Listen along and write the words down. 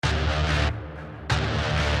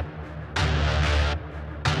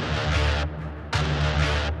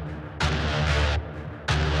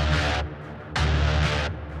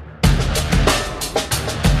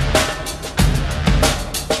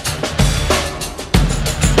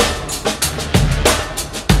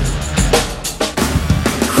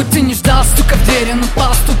Ждал стука в двери, но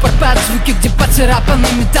пал ступор под звуки, где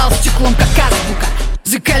поцарапанный металл стеклом, как азбука.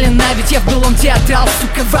 Закалена, ведь я в былом театрал,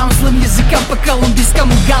 сука, вам злым языком по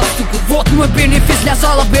колумбийскому галстуку. Вот мой бенефис для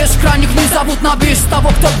зала бескрайних. Не зовут на бис того,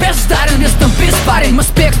 кто бездарен, местом беспарень. Мы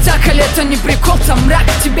спектакль, это не прикол, там мрак.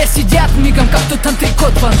 Тебе сидят мигом, как тот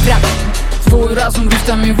антрикот в антрак. Твой разум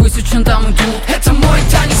рифтами высечен там и тут. Это мой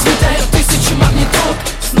танец, выдает тысячи магнитуд.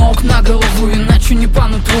 С ног на голову, иначе не по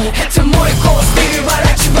нутру. Это мой голос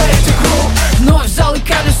переворачивает игру. Вновь зал и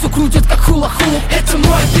колесо крутят, как хула-хуп. Это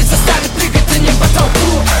мой бит заставит прыгать, а не по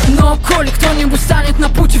толпу. Но коли кто-нибудь станет на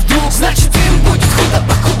пути вдруг, значит им будет худо,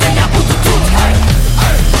 покуда я буду тут.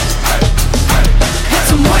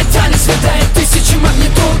 Это мой танец, выдает тысячи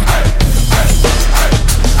магнитуд.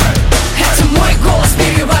 Это мой голос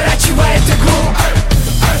переворачивает игру.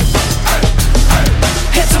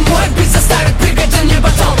 Это мой бит заставит прыгать, а не по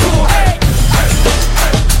толпу.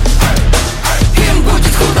 Им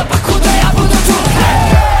будет худо, покуда я буду тут.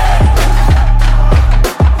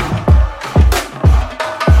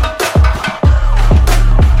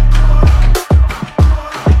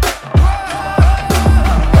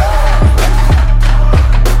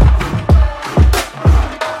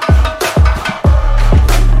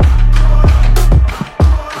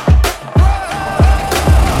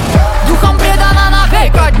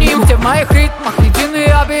 Где в моих ритмах единый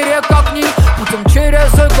оберег огней. Путем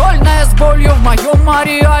через игольное с болью в моем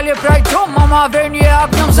ареале пройдем омовение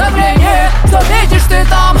огнем забвения. Что видишь ты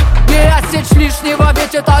там, где отсечь лишнего,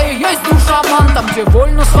 ведь это и есть душа шаман. Там, где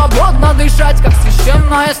вольно, свободно дышать, как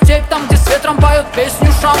священная степь. Там, где с ветром поют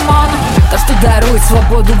песню шаман. То, что дарует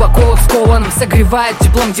свободу в оковах скованным, согревает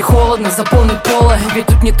теплом, где холодно, заполнит поло. Ведь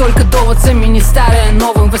тут не только довод, заменить старое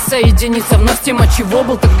новым. Воссоединиться вновь тем, от чего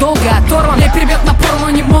был так долго оторван. Мне прибег напор, но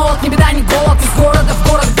не молод, ни беда, ни голод. Из города в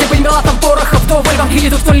город, где поимела там пороха вдоволь. Вам или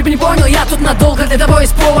тут кто-либо не понял, я тут надолго. Для того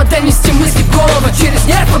есть повод донести мысли в голову через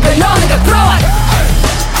нерв, определенный как провод.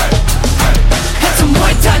 Это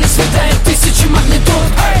мой танец, выдает тысячи магнитуд.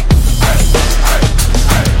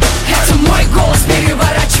 Это мой голос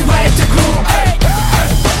переворачивает игру.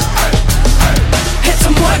 Это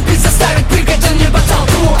мой бит заставит прыгать, а не по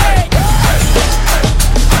толпу.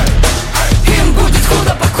 Им будет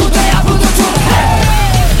худо, покуда я буду тут.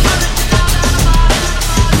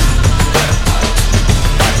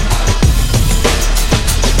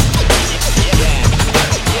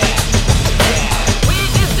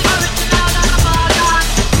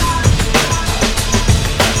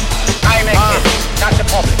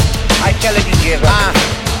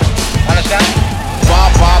 Understand?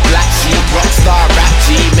 Bar, black sheep, rockstar, rap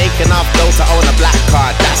G. Making up dough to own a black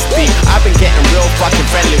card, that's me. I've been getting real fucking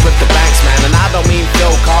friendly with the banks, man. And I don't mean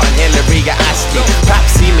Phil Carlton, Hillary, or Ashley. Pap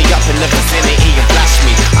see me up in the vicinity and flash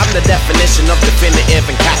me. I'm the definition of definitive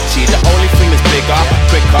and catchy. The only thing that's bigger,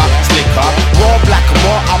 quicker, slicker. More black and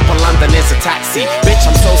more up on London is a taxi. Bitch,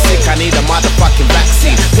 I'm so sick, I need a motherfucking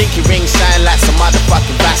vaccine. Pinky ring shine like some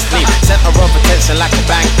motherfucking Vaseline. Center of attention like a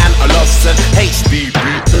bank and a Lawson.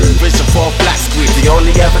 HDB, vision for a black screen. The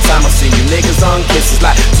only ever time I've seen you niggas on kiss is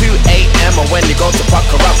like 2 a.m. or when you go to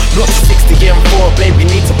pucker up. Look 60 and 4, baby,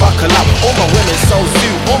 need to buckle up. All my women so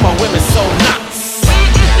zoo, all my women so nuts.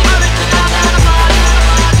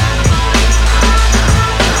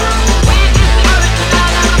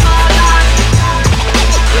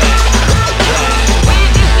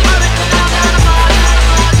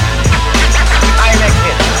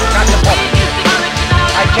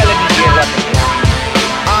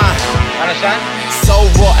 So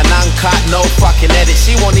raw and uncut, no fucking edit.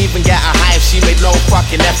 She won't even get a high if she made no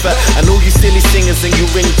fucking effort. And all you silly singers and you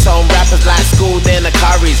ringtone rappers like school dinner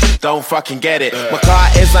curries don't fucking get it. My car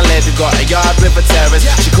is unleaded, got a yard with a terrace.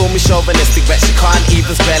 She call me chauvinistic, but she can't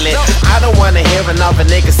even spell it. I don't wanna hear another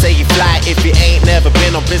nigga say you fly if you ain't never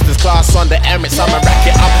been on business class on the Emirates. I'ma rack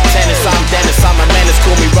it up, tennis, I'm Dennis, I'm a menace.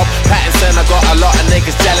 Call me Rob Pattinson, I got a lot of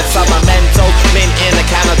niggas jealous. I'm a mental, mint in a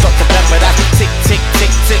can of Dr. Pepper. That's tick, tick,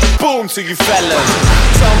 tick, tick, boom to you fellas.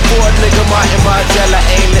 Some bored nigga Martin Margiela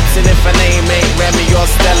ain't lipsin' if her name ain't Remy or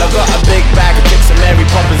Stella. Got a big bag of tricks and Mary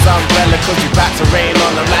Poppins umbrella, cause we back to rain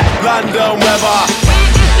on them like London weather.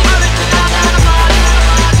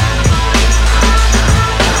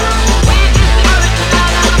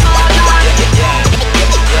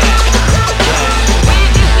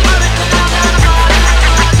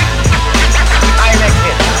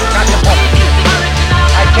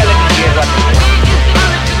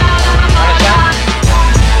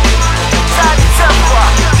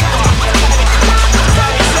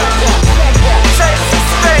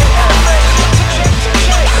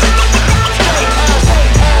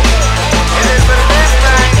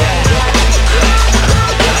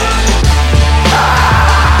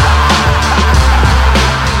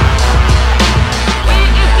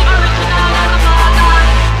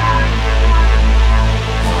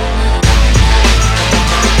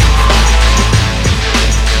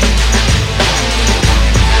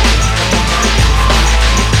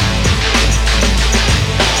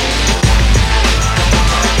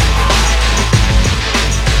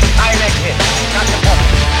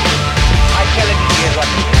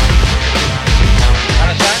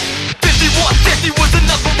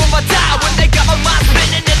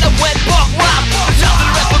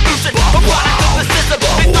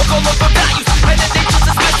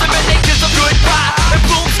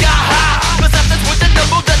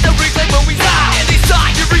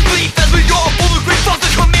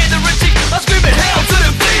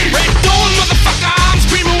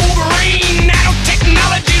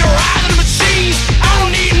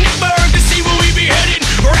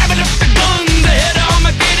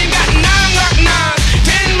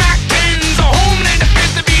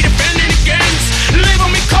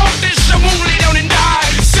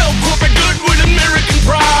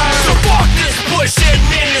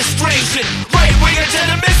 motion. Right winger to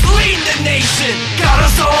the mislead the nation. Got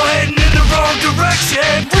us all heading in the wrong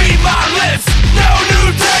direction. Read my lips, no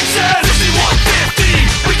new Texas. 5150,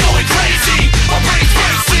 we going crazy. My brain's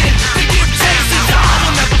racing, they give chases. I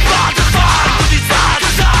will never block the vibe with these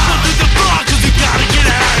vibes. Go through the block 'cause we gotta get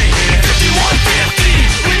out of here. 5150,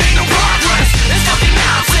 we make no progress. It's fucking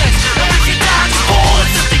nonsense, and we can dodge the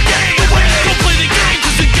bullets at the game. Go play the game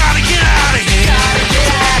 'cause we gotta get out of here. Gotta get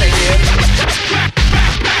out of here.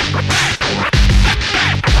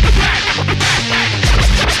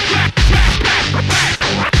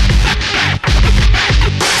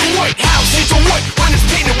 White house hates a white when it's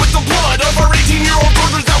painted with the blood of our 18-year-old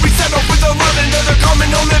daughters that we sent off with the love. And now they're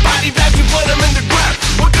coming home, their body bags, we put them in the ground.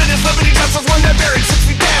 What good is liberty just as one that buried 6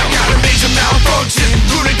 feet down? Got a major malfunction,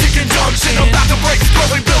 lunatic conjunction. About to break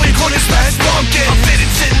slowly, Billy Corn is smash pumpkin. I'm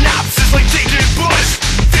fitted synopsis like J.J. Bush.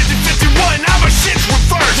 50-51, now my shit's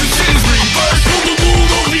reversed. This is reverse, pull the wool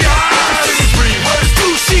over your eyes. This is reverse,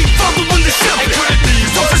 two sheep following the shepherd. Hey, could it be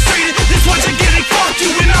so frustrated? This one's a getting fucked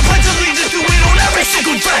you, and I pledge allegiance to it on every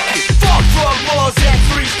single record. Fuck drug laws and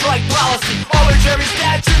three-strike policy. Arbitrary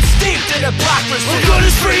statutes steeped in hypocrisy. What good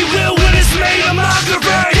is free will when it's made a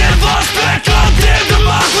mockery? Give us back our damn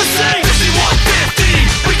democracy. 5150,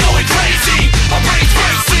 we going crazy. My brain's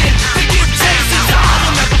racing, they give chases. I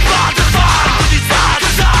will never block the vibe with these vibes.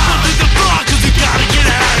 Go through the block 'cause we gotta get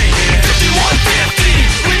out of here. 5150,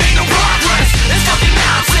 we make no progress. It's fucking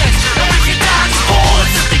nonsense, and we can dodge the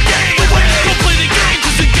bullets at the game. Go play the game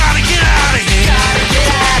 'cause we gotta get out of here. Gotta get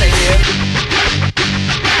out of here.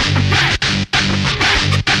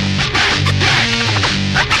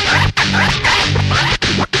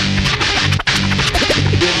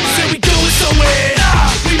 Say we going somewhere,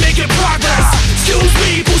 we making progress. Excuse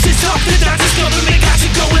me, bullshit something I just government got you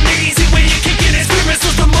going the easy way. You're kicking and screaming, so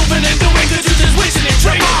stop moving and doing 'cause you're just wasting and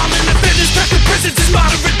trading. I'm in the business, back to prisons is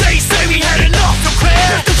moderate. They say we had enough, don't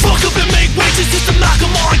care. Back the fuck up and make wages just to knock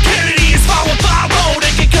 'em on. Kennedy is fine with 5-0.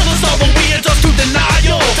 They can kill us all, but we are just through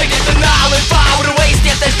denial. They get denial and fire with a waste.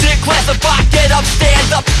 Get that shit classified. Get up,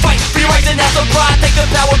 stand up, fight for your rights and have some pride. Take the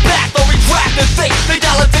power back, they'll retract and think they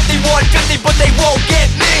dollar 5150, but they won't get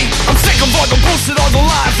me. I'm sick of all the bullshit, all the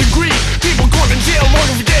lies and greed. People going to jail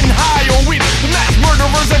longer for getting high on weed. The mass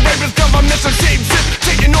murderers and rapists governments are shape shift,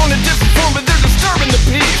 taking on a different form, but they're disturbing the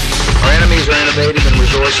peace. Our enemies are innovative and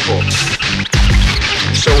resourceful.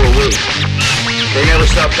 So are we. They never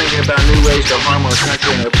stop thinking about new ways to harm our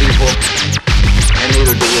country and our people, and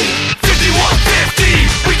neither do we. 5150,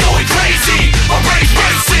 we going crazy. My brain's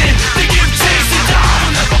racing, they give chases. I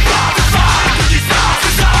will never block the vibe with these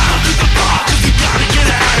vibes. Go through the block 'cause we gotta get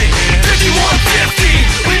out of here. 5150,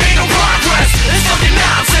 we make no progress. It's fucking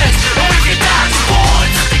nonsense, and we can dodge the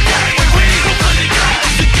bullets at the game. We gon' play the game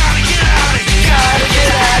 'cause we gotta get out of here. Gotta get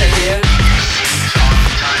out of here.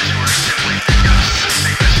 Oftentimes we're simply because of the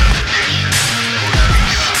sickness of addiction, or have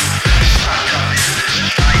become sucked up into this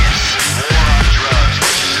giant war on drugs,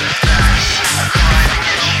 which is in fact a crime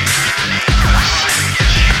against humanity, a crime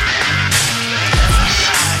against humanity.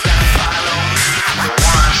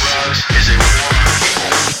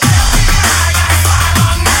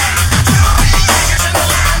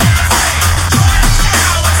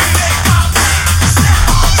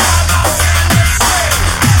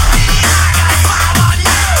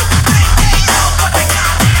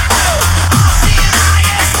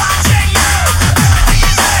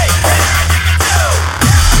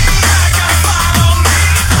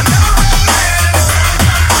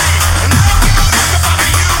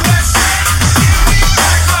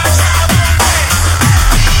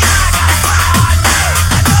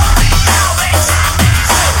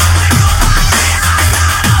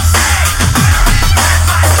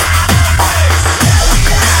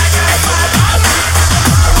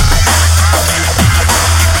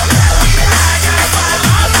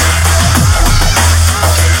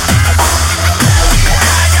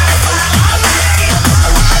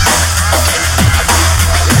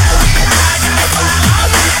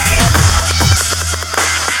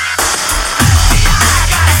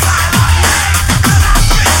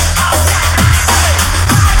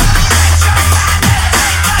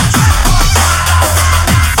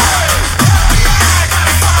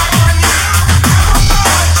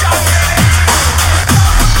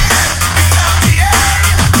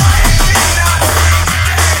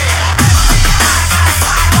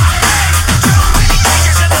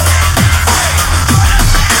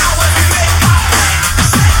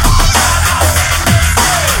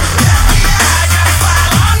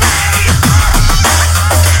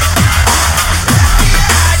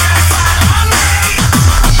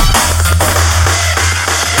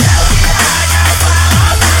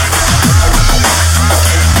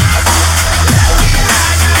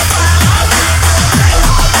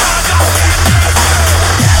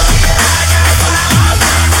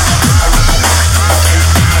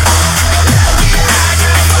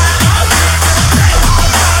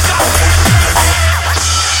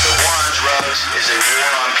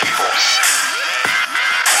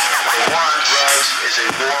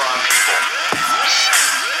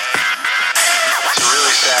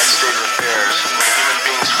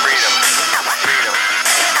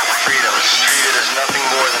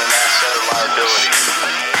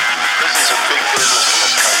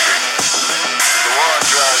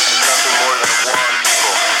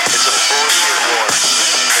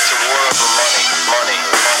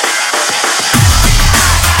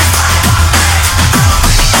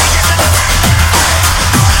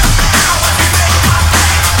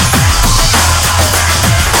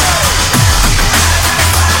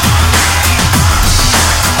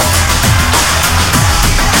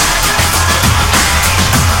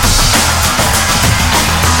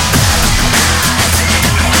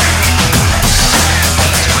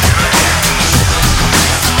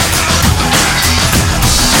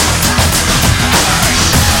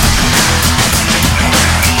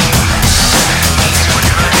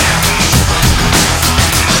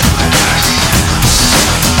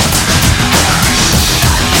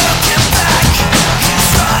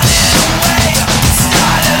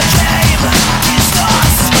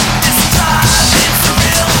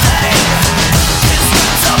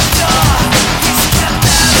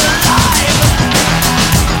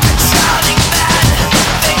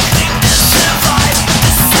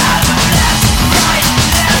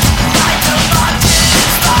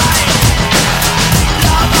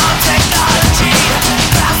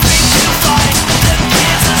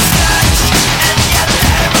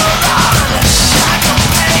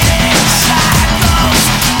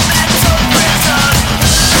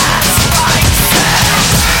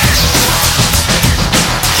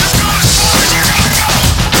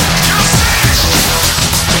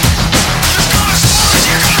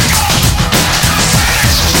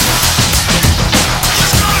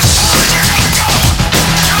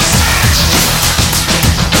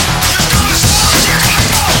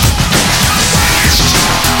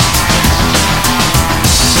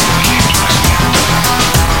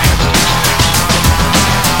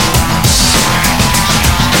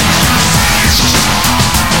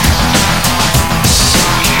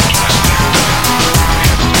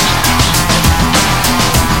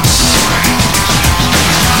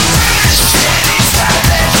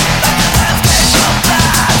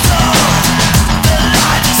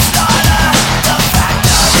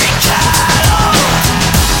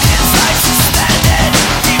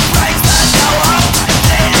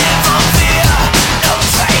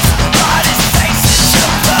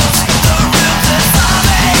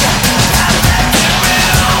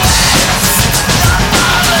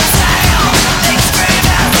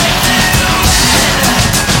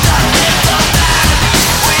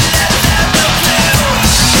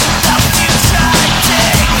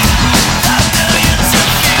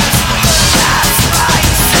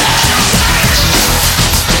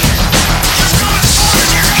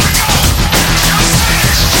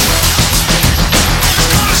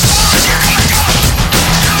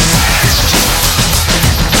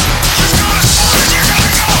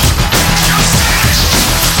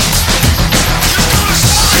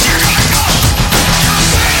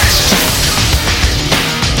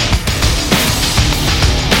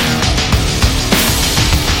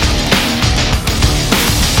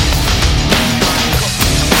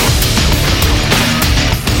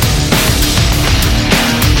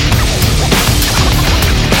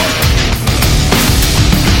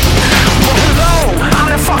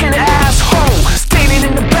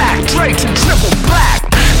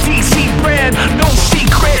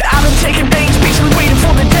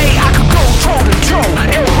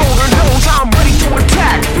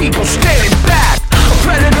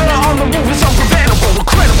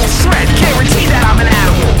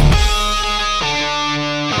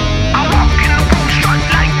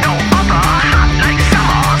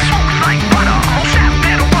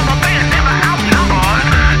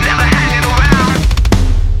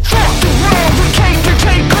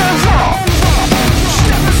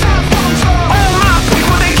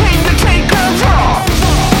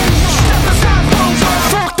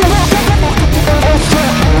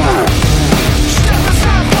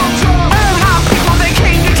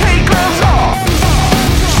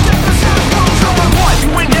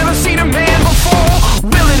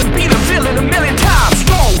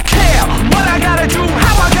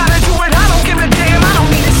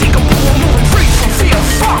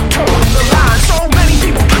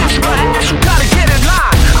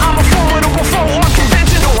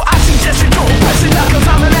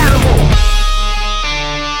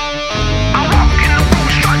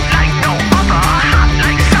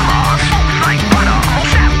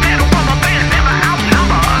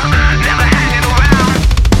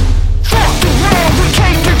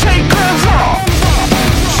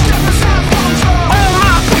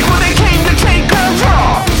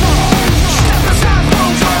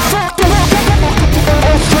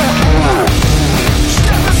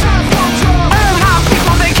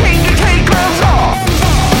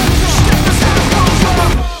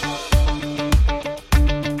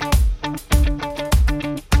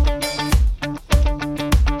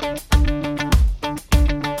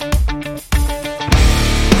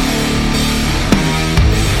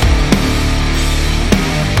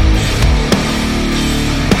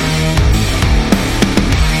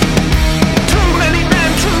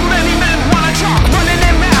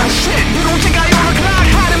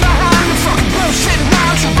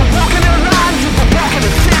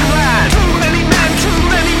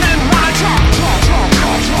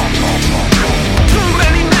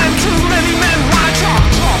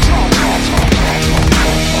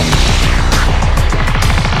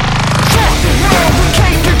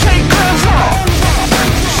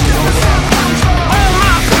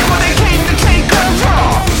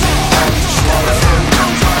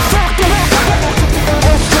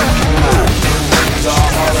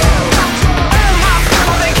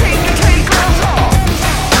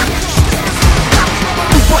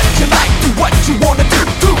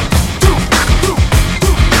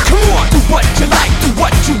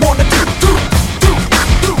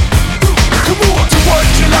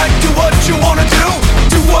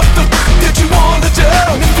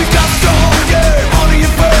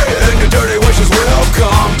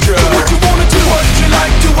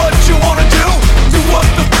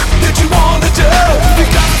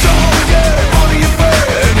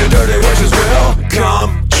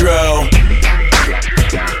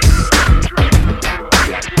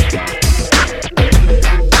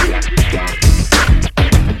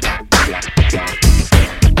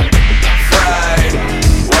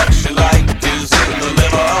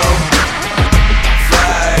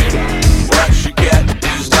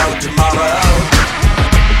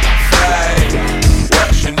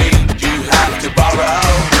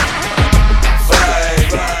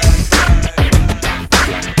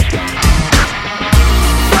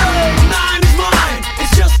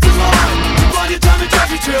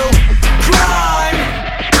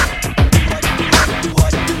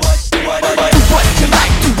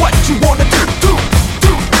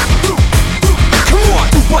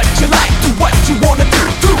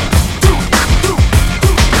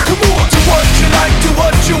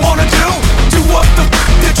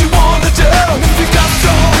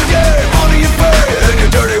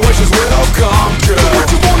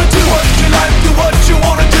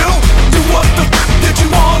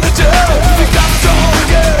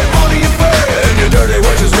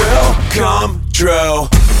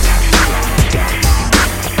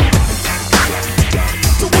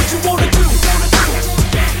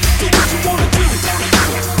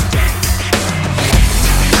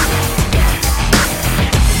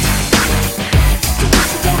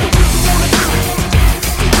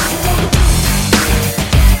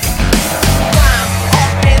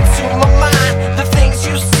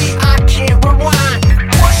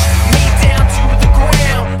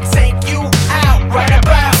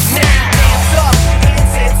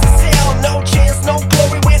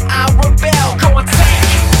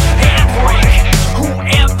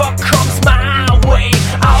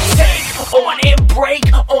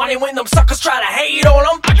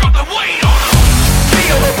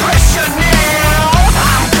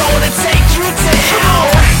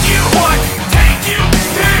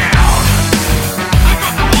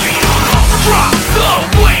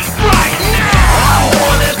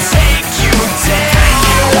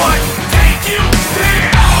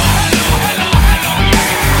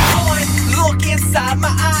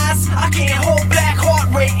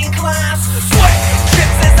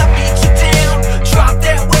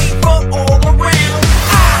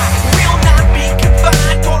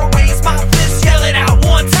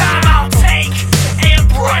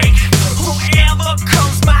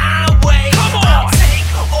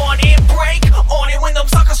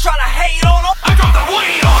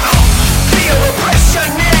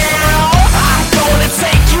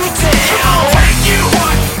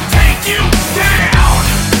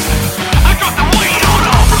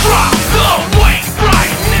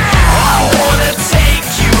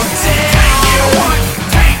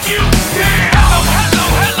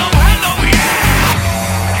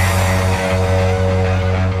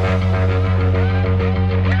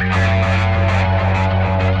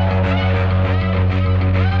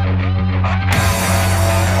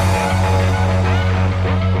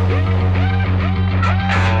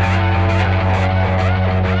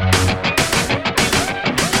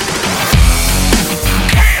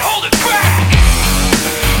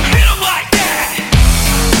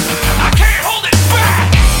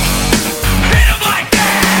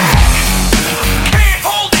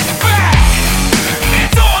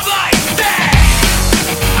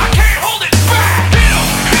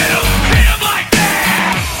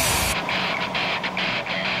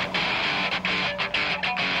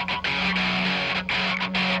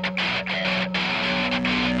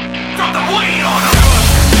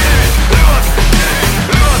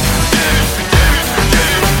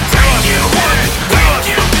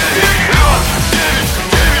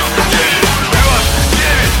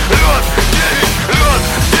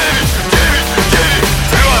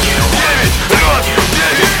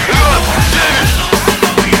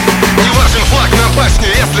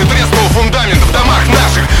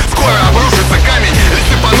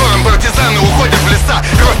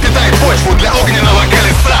 леса. Кровь питает почву для огненного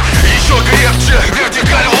колеса. Еще крепче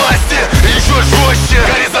вертикаль власти, еще жестче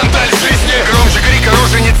горизонталь жизни. Громче крик,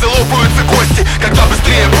 роженицы лопаются кости. Когда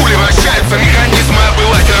быстрее пули вращаются механизмы,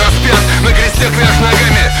 обыватель распят на кресте кверх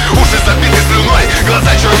ногами. Уши забиты слюной,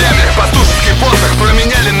 глаза червями. Пастушеский посох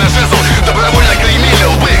променяли на жезл. Добровольно клеймили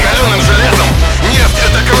лбы каленым железом. Нефть —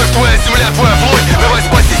 это кровь, твоя земля, твоя плоть. Давай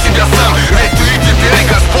спаси себя сам, ведь ты теперь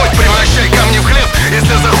Господь. Превращай камни в хлеб,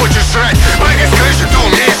 если захочешь жрать. Прыгай с крыши, ты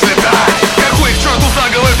умеешь летать. Какой к черту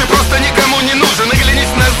заговор, ты просто никому не нужен.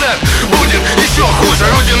 Оглянись назад, будет еще хуже.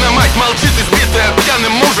 Родина мать молчит, избитая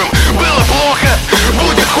пьяным мужем. Было плохо,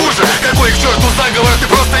 будет хуже. Какой к черту заговор, ты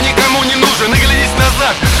просто никому не нужен. Оглянись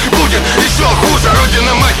назад, будет еще хуже.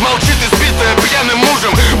 Родина мать молчит, избитая пьяным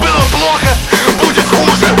мужем. Было плохо, будет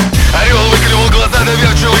хуже. Орел выклевал глаза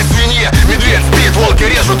доверчивой свинье. Медведь спит, волки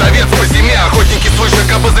режут овец по зиме. Охотники свыше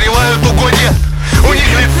обозревают угодья. У них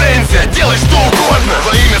лицензия, делай что угодно.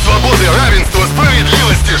 Во имя свободы, равенства,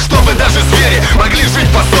 справедливости, чтобы даже звери могли жить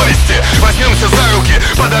по совести. Возьмемся за руки,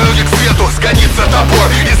 по дороге к свету сгодится топор.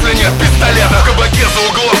 Если нет пистолета, в кабаке за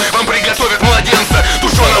углом вам приготовят младенца,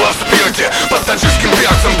 тушеного в спирте, под таджикским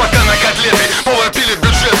перцем. Пока на котлеты повар пилит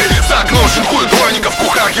бюджеты. За окном шинкуют дворников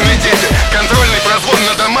кухаркины дети. Контрольный прозвон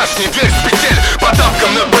на домашний, дверь с петель. По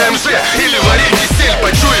тапкам на БМЖ или варенье сель.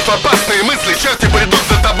 Почуяв опасные мысли, черти придут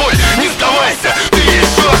за тобой. Не сдавайся, ты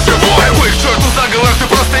еще живой. Какой к черту заговор, ты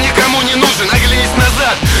просто никому не нужен. Оглянись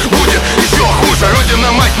назад, будет еще хуже.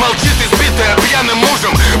 Родина мать молчит, избитая пьяным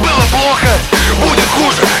мужем. Было плохо, будет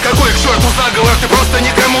хуже. Какой к черту заговор, ты просто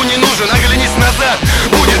никому не нужен. Оглянись назад,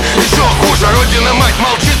 будет еще хуже. Родина мать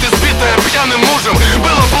молчит, избитая пьяным мужем.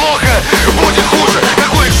 Было плохо, будет хуже.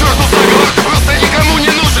 Какой к черту заговор, ты просто никому не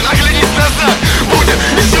нужен. Оглянись назад, будет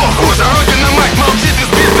еще хуже. Родина мать молчит,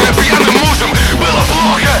 избитая пьяным мужем. Было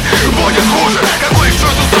плохо, будет хуже. Какой к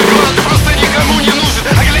черту заговор, ты просто никому не нужен.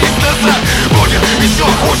 Оглянись назад, будет еще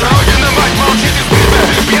хуже. Родина мать молчит, избитая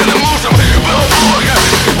пьяным мужем. Было плохо,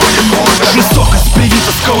 будет хуже. Жестокость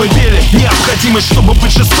привита с колыбели. Необходимость, чтобы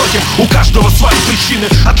быть жестоким. У каждого свои причины.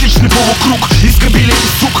 Отличный полукруг из кабелей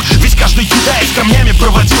и сук. Ведь каждый кидаясь камнями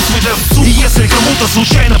проводил свой досуг. И если кому-то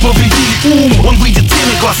случайно повредили ум, он выйдет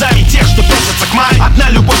теми глазами тех, что пятятся к маме. Одна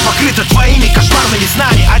любовь покрыта твоими кошмарными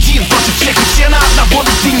снами. Один против всех и все на одного,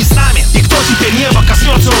 ты не с нами. И кто теперь небо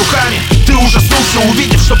коснется руками? Ты ужаснулся,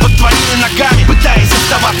 увидев, что под твоими ногами. Пытаясь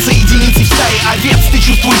оставаться единицей в стае овец, ты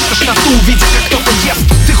чувствуешь тошноту, видя, как кто-то ест.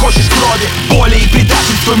 Ты хочешь крови, боли и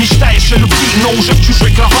предательства. Мечтаешь о любви, но уже в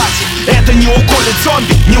чужой кровати. Это не уколет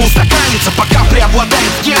зомби, не устаканится, пока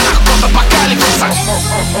преобладает в генах код апокалипсиса.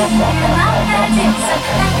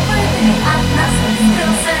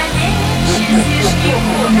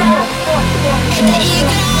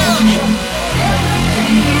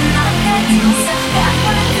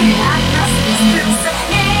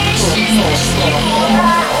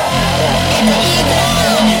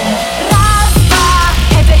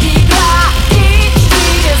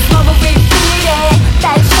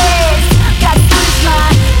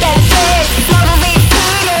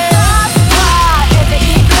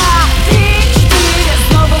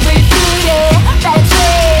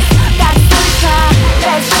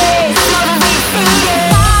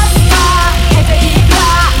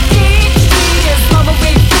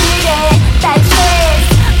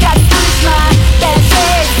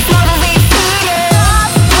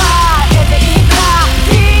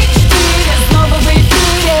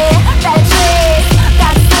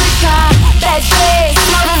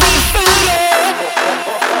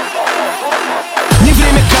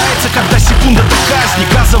 Когда секунда до казни,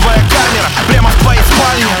 газовая камера прямо в твоей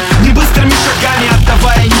спальне. Не быстрыми шагами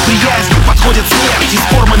отдавая неприязнь, подходит смерть, и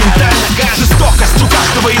спор моментально гасит. Жестокость у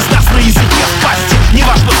каждого из нас на языке в пасти.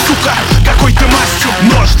 Неважно, сука, какой ты масти.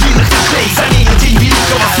 Нож длинных ножей, за ней день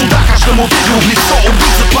великого суда. Каждому бегу в лицо,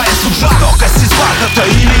 убийца твоя судьба. Жестокость из бархата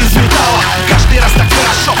или из металла. Каждый раз так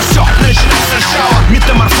хорошо, все, начинай сначала.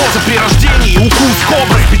 Метаморфоза при рождении, укус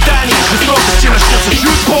кобры, питание жестокости начнется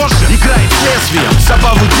чуть позже. Играет с лезвием,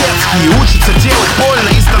 забавы детские, учится делать больно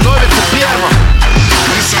и становится первым.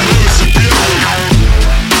 И становится первым.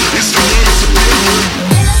 И становится первым.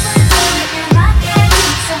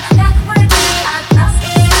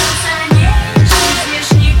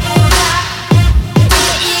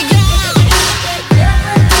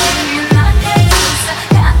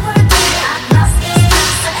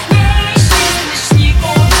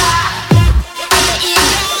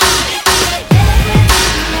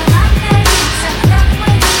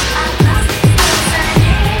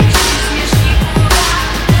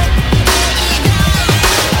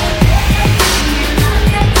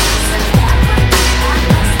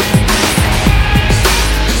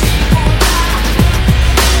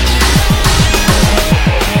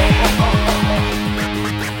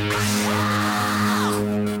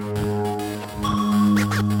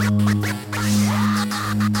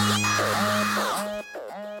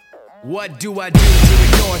 What do I do to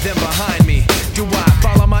ignore them behind me? Do I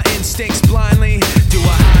follow my instincts blindly? Do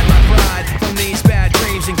I hide my pride from these bad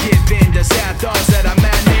dreams and give in to sad thoughts that I'm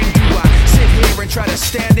maddening? Do I sit here and try to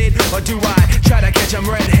stand it? Or do I try to catch them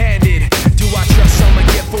red-handed? Do I trust someone,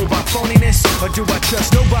 get fooled by phoniness? Or do I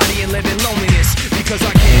trust nobody and live in loneliness? Because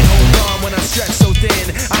I can't hold on when I'm stretched so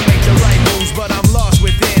thin. I make the right moves but I'm lost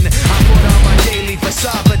within. I put on my daily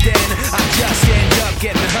facade but then I just end up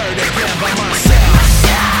getting hurt again by myself.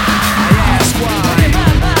 I ask why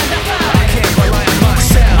I can't rely on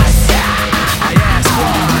myself. I ask why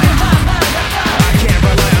I can't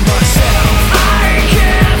rely on myself. I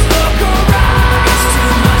can't look around. It's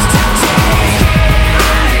too much to take.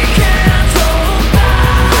 I can't hold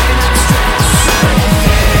back when I'm stressed so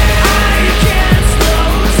thin. I can't slow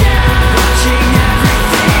down, watching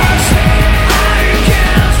everything change. I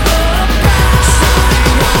can't look back, so I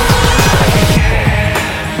know I can.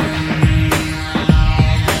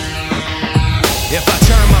 If I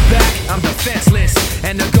turn my back, I'm defenseless,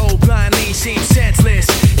 and to go blindly seems senseless.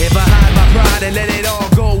 If I hide my pride and let it all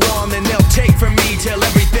go on, then they'll take from me till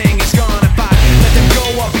everything is gone. If I let them go,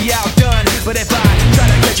 I'll be outdone. But if I try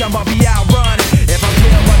to catch them, I'll be outrun. If I'm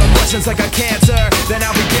killed by the questions like a cancer, then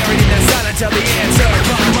I'll be buried in the silence till the answer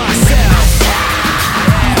by myself.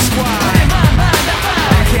 I ask why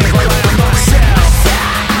I can't rely on myself.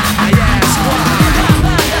 I ask why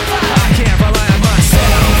I can't rely on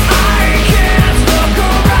myself. I can't look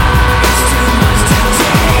around. It's too much to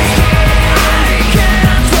take. I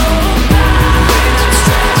can't hold back when I'm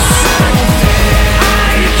stressed so thin. I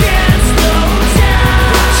can't slow down,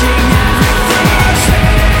 watching everything change. I can't look back, so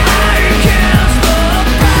I know I can.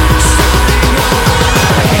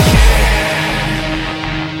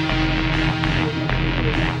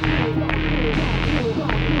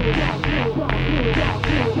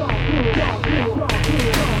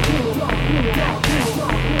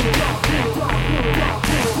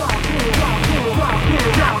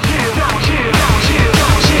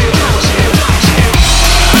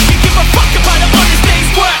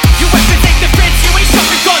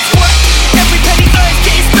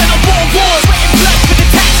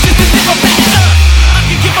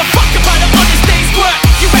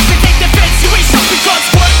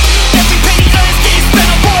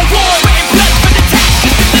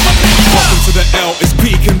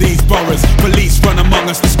 Police run among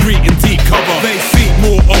us, discreet and deep cover. They seek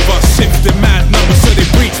more of us, shift in mad numbers, so they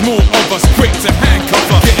breach more of us, quick to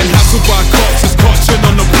handcover. Getting hassled by cops is caution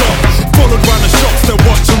on the block. Followed round the shops, they're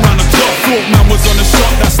watching round the clock. Thought man was on a shot,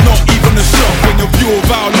 that's not even a shot. When your view of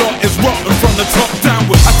our lot is rotten from the top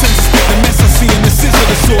downwards. I tend to spit the mess I see in the scissor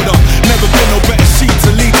disorder. Never been no better sheet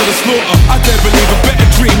to lead to the slaughter. I dare believe a better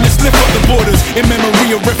dream, let's lift up the borders. In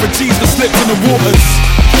memory of refugees that slipped in the waters.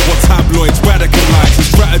 What tabloids radicalize and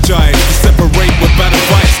strategize to separate with bad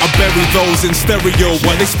advice. I bury those in stereo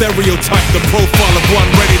while they stereotype the profile of one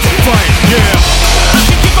ready to fight. Yeah. I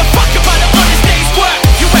can give a fuck about an honest day's work.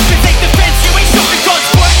 You represent the fence, you ain't showing God's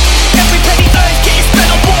work. Every penny earned getting spent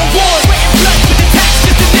on more wars. Sweating blood for the tax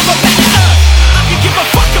just to live on better earth. I can give a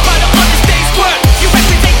fuck about an honest day's work. You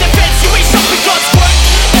represent the fence, you ain't showing God's work.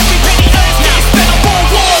 Every penny earned getting spent on more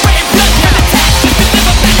wars. Sweating blood for the tax just to live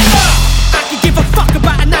on better earth. I can give a fuck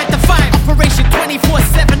about a 9 to 5 operation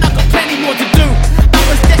 24/7. I got plenty more to do. I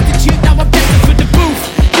was destitute, now I'm destined for the booth.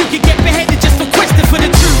 You can get beheaded just for questioning for the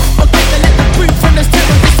truth. Okay, then let the brute from those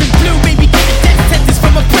terrorists in blue. Maybe get a death sentence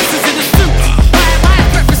from oppressors in the suit. Why am I a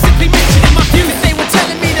reference simply mentioning my views? They were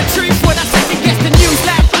telling me the truth when I said guess the news.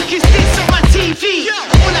 Like, fuck is this on my TV?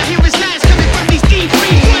 All I hear is lies coming from these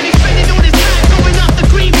D3s. Why they spending all this time going after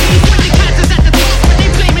green peas? When the cancers at the top, but they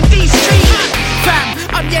blaming these streets. Fam,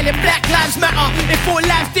 I'm yelling Black Lives Matter. If all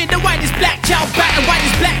lives did, the white is black child batter. White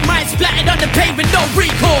is black mind splattered on the pavement, no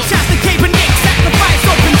recourse. Shouts to Cape and Nick, sacrifice,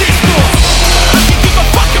 open discourse. I can give a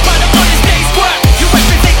fuck about an honest day's work. You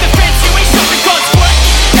represent the fence, you ain't showing God's work.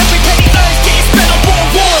 Every penny earned getting spent on more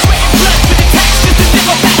wars. Sweating blood for the tax just to live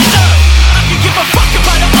on better earth. I can give a fuck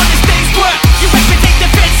about an honest day's work. You represent the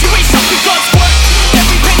fence, you ain't showing God's work.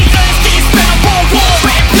 Every penny earned getting spent on more wars.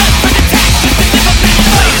 Sweating blood for the tax just to live on better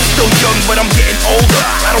earth. Still young, but I'm getting older.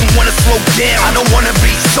 I don't wanna slow down, I don't wanna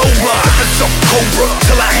be sober. Sipping some Cobra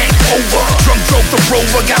till I hang over. Drunk drove the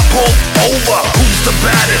Rover, got pulled over. Who's the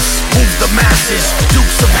baddest? Who's the masses?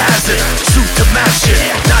 Dukes of Hazzard, shoot to mash it.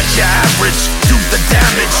 Not your average, do the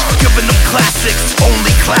damage. Giving them classics,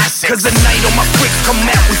 only classics. Cause the night on my freaks come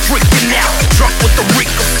out, we freaking out. Drunk with the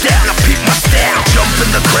reek of style, now peep my style. Jump in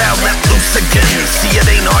the crowd, let loose again. See, it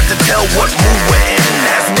ain't hard to tell what mood we're in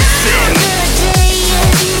as we sing. Good day.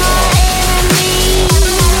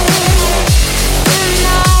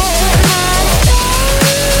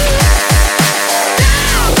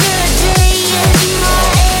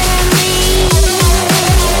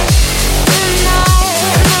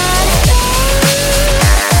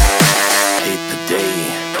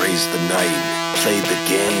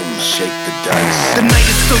 shake the dice. The night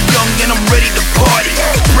is still young and I'm ready to party.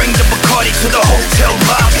 Bring the Bacardi to the hotel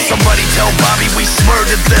lobby. Somebody tell Bobby we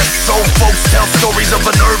smurdered this. Old folks tell stories of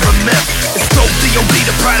an urban myth. It's dope D.O.D.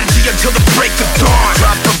 the prodigy until the break of dawn.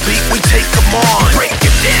 Drop a beat, we take them on. Break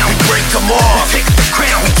it down, we break them off. Take the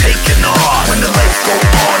crown, we taking off. When the lights go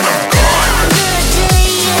on, I'm gone.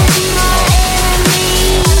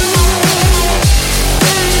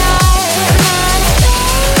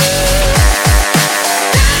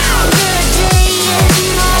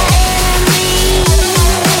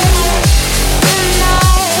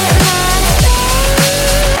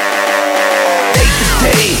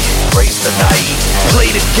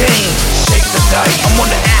 Play the game, shake the dice. I'm on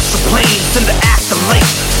the astral plane, send the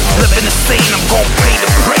afterlife. Living insane, I'm gon' pay the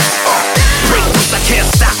price. Break loose, I can't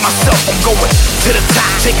stop myself. I'm going to the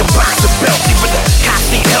top, taking box of belts. Even the cops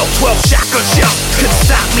need help, 12 shotgun shells. Couldn't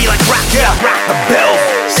stop me like rock, yeah, rock the bell.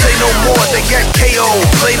 Say no more, they get KO.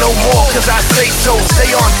 Play no more, cause I say so.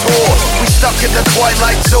 Stay on tour, we stuck in the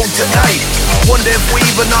twilight zone tonight. Wonder if we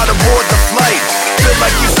even ought to board the flight. Feel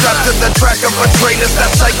like you strapped to the track of a train. It's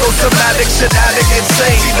that psychosomatic shit, addict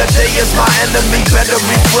insane. See, the day is my enemy, better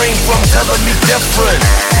refrain from telling me different.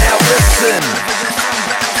 Now listen.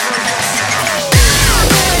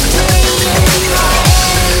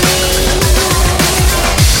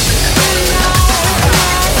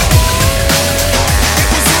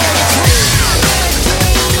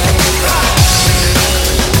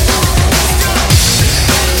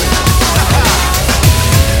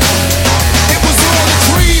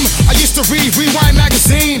 Rewind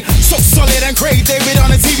magazine, so solid and great, David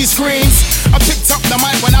on the TV screens. I picked up the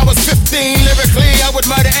mic when I was 15. Lyrically, I would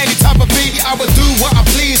murder any type of beat. I would do what I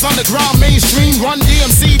please. Underground, mainstream, Run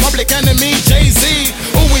DMC, Public Enemy, Jay-Z.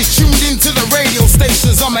 Always tuned into the radio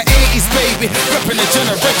stations. I'm an 80s baby, repping the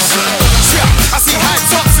generation. Yeah, I see high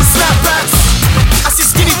tops and snapbacks. I see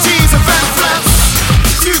skinny jeans and van flaps.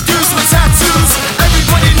 Few dudes with tattoos.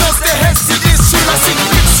 Everybody knows their heads to this tune. I see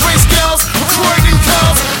mixed race girls with Croydon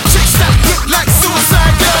curls. Chicks that look like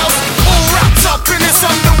suicide girls. All wrapped up in this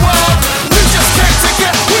underworld. We just came to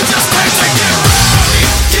get rowdy,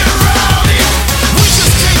 get rowdy. We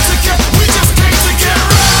just came to get rowdy,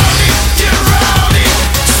 get rowdy.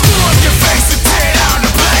 Screw up your face and tear down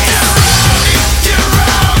the place. Get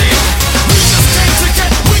rowdy, we just came to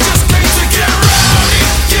get rowdy,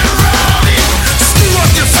 get rowdy. Screw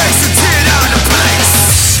up your face and tear down the place.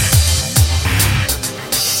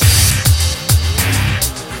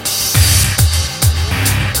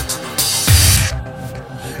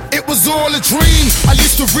 It was all a dream. I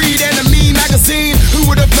used to read Enemy magazine. Who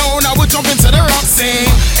would have known I would jump into the rock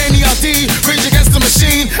scene? NERD, Rage Against the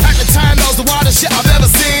Machine. At the time, that was the wildest shit I've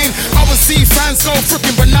ever seen. I would see fans go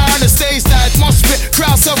freaking banana. Stage that mosh pit,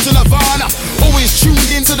 crowd self to Nirvana. Always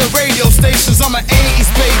tuned into the radio stations. I'm an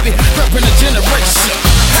 80s baby, repping a generation.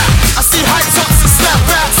 Ha! I see high tops and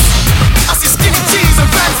snapbacks. I see skinny jeans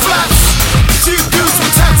and van flaps. Two dudes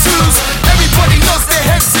with tattoos. Everybody knows their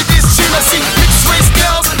heads to this tune. I see mixed race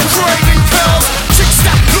girls, Croydon curls. Chicks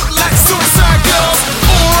that look like suicide girls.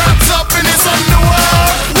 All wrapped up in this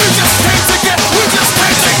underworld. We just came to get rowdy,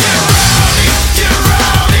 get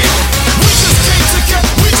rowdy. We just came to get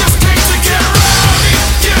rowdy,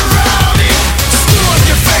 get rowdy. Screw up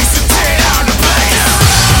your face and tear down the place. Get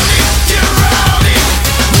rowdy, get rowdy.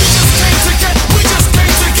 We just came to get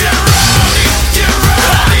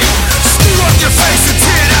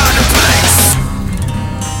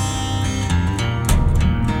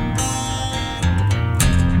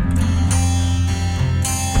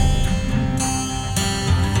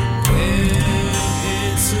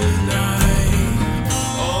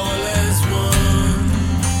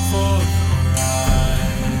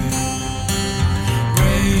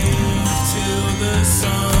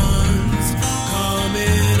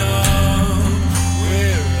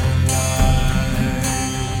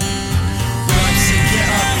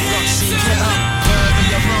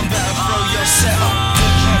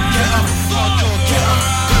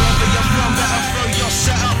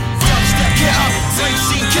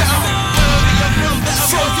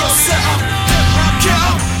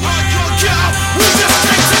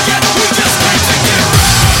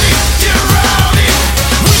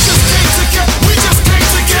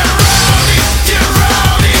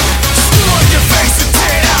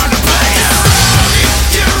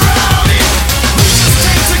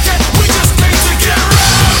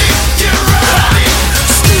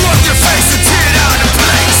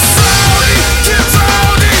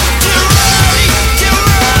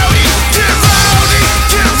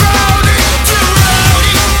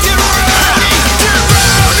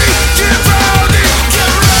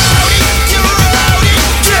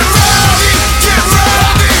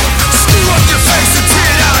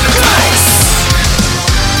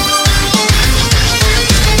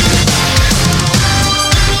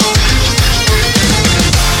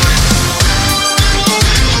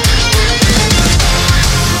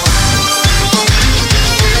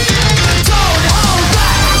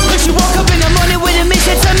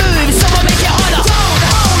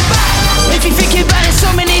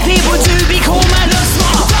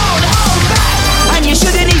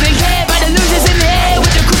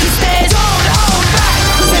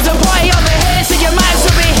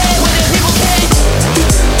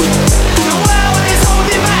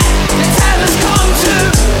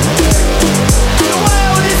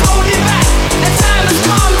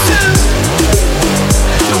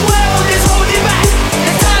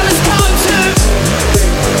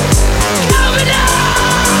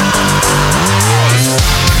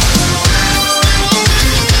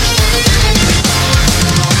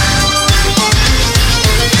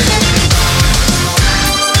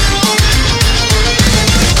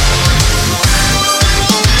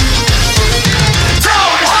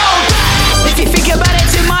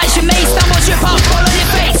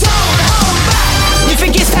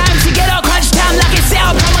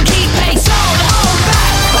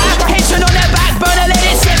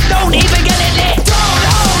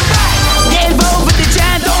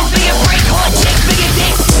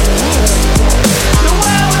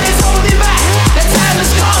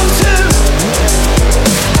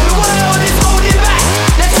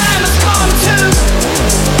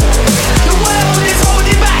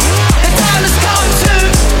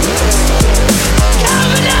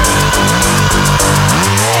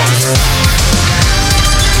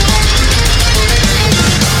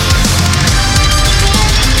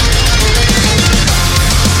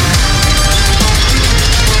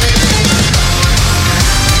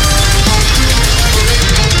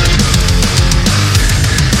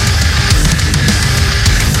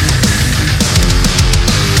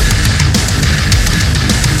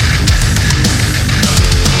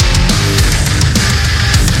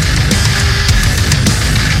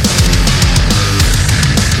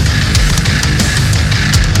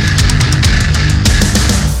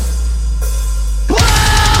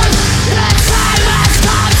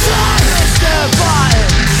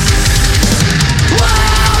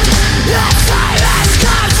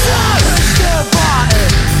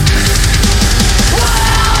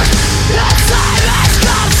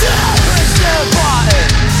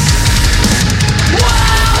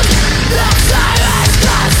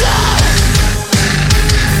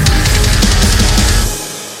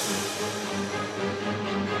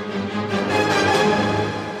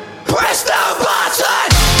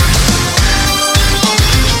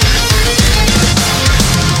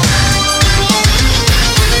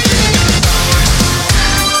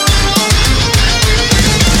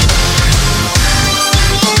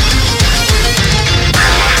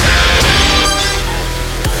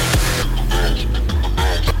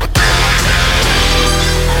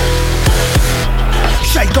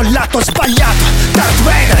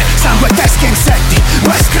sangue, teschi e insetti.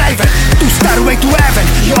 Wes Craven, tu Stairway to Heaven,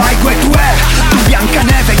 io Highway to Hell. Tu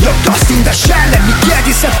Biancaneve, io Ghost in the Shell. E mi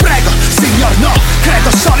chiedi se prego, signor no, credo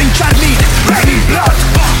solo in Charlene, Raining Blood.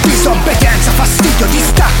 Disobbedienza, fastidio,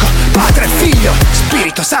 distacco, padre e figlio,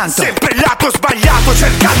 Spirito Santo. Sempre il lato sbagliato,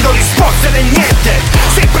 cercando risposte nel niente.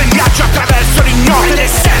 Sempre in viaggio attraverso l'ignoto ed è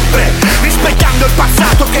sempre rispettando il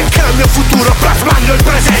passato che crea il mio futuro, plasmando il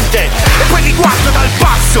presente. E poi li guardo dal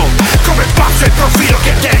basso, come passa il profilo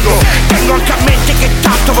che tengo. Tengo anche a mente che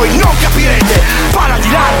tanto voi non capirete. Pala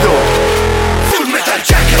di lardo, Full Metal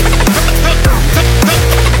Jacket.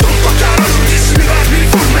 Un po' chiaro, non ti sfilarmi,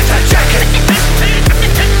 Full Metal Jacket.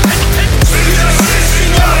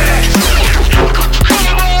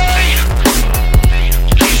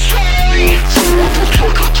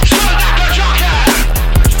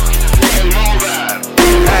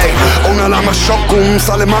 Una lama shotgun,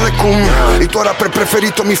 sale malecum. Il tuo rapper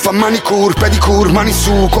preferito mi fa manicure, pedicure, mani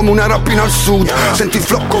su come una rapina al sud. Senti il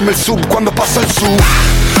flow come il sub quando passa il su.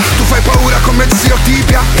 Tu fai paura come zio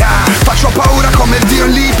Tibia, faccio paura come il dio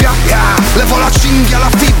in Libia. Levo la cinghia, la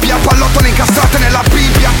fibbia, pallottole incastrate nella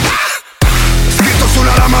Bibbia. Scritto su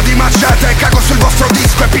una lama di macete, cago sul vostro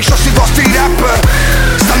disco e piscio sui vostri rapper.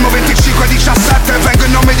 Salmo 25:17, vengo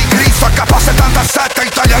in nome di Cristo, AK77,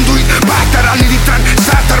 Italian do it better, anni di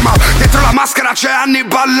trendsetter, ma dietro la maschera c'è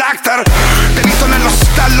Hannibal Lecter. Delitto nello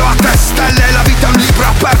stello a te stelle, la vita è un libro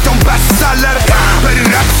aperto, è un bestseller. Per il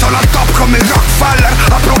rap sono al top come il Rockefeller,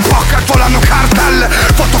 apro bocca e volano cartelle.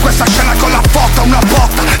 Foto questa scena con la foto, una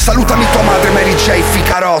botta, salutami tua madre Mary J.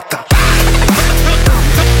 Ficarotta.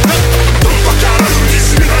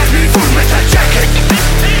 Full Metal Jacket.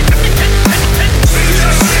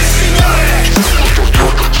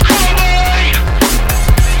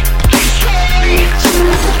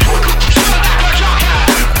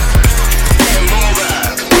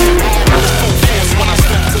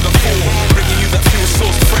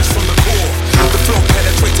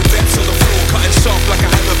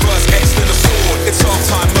 It's all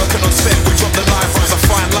time, working on set, we drop the line, runs a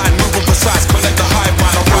fine line, moving precise, collect the high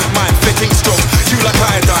mind, a right mind, thinking strong, you like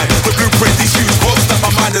iodine, the blueprint, these huge bolts that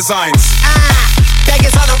my mind designs.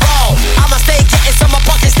 Beggars on the roll, I'ma stay getting so my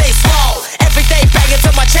pockets stay small. Every day banging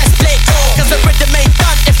till my chest plate cold, cause the rhythm ain't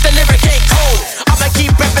done if the lyric ain't cold. I'ma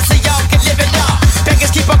keep rapping so y'all can live it up.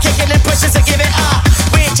 Beggars keep on kicking and pushing so give it up.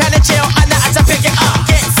 We ain't trying to chill, I know how to pick it up.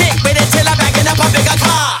 Get sick with it till I'm banging up a bigger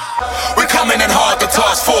car. We're coming in hard, the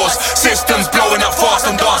task force. Systems blowing up fast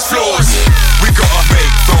on dance floors. We gotta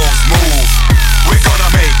make those move. We're gonna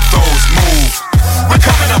make those move. We're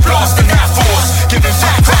coming up blasting that force, giving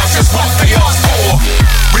fat crowds just what they ask for.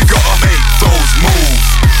 We gotta make those move.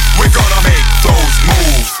 We're gonna make those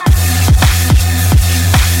move.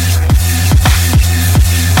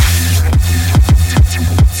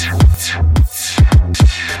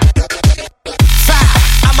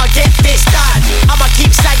 I'ma get this done. I'ma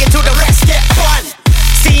keep sagging till the rest get fun.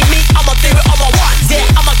 See me, I'ma do it on my ones. Yeah,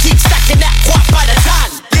 I'ma keep stacking that quad by the ton.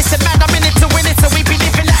 Listen man, I'm in it to win it, so we be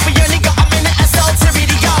living like we only got a minute or so to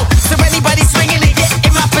really go. So anybody swinging and get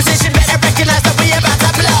in my position, better recognize that we about to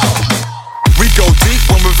blow. We go deep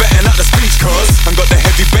when we're vetting out the speech cuz and got the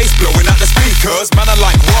heavy bass blowing out the speakers. Man, I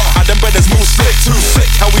like raw, how them brothers move slick, too sick.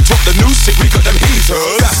 How we drop the new shit, we got them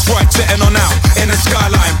heaters. That's right, jetting on out, in the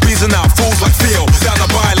skyline, breezing out, fools like Theo. Down the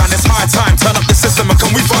byline, it's high time, turn up the system and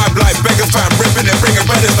can we vibe like beggar fan, ripping it, bringing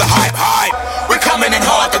brothers the hype, hype. We're coming in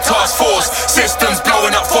hard, the task force, systems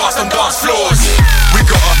blowing up fast on dance floors. We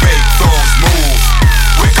gotta make those move.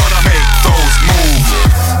 We're gonna make those move.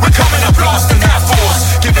 We're coming up blasting that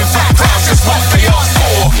force, giving fat crowds just what they ask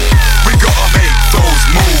for. We gotta make those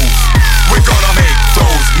move. We're gonna make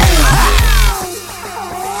those move.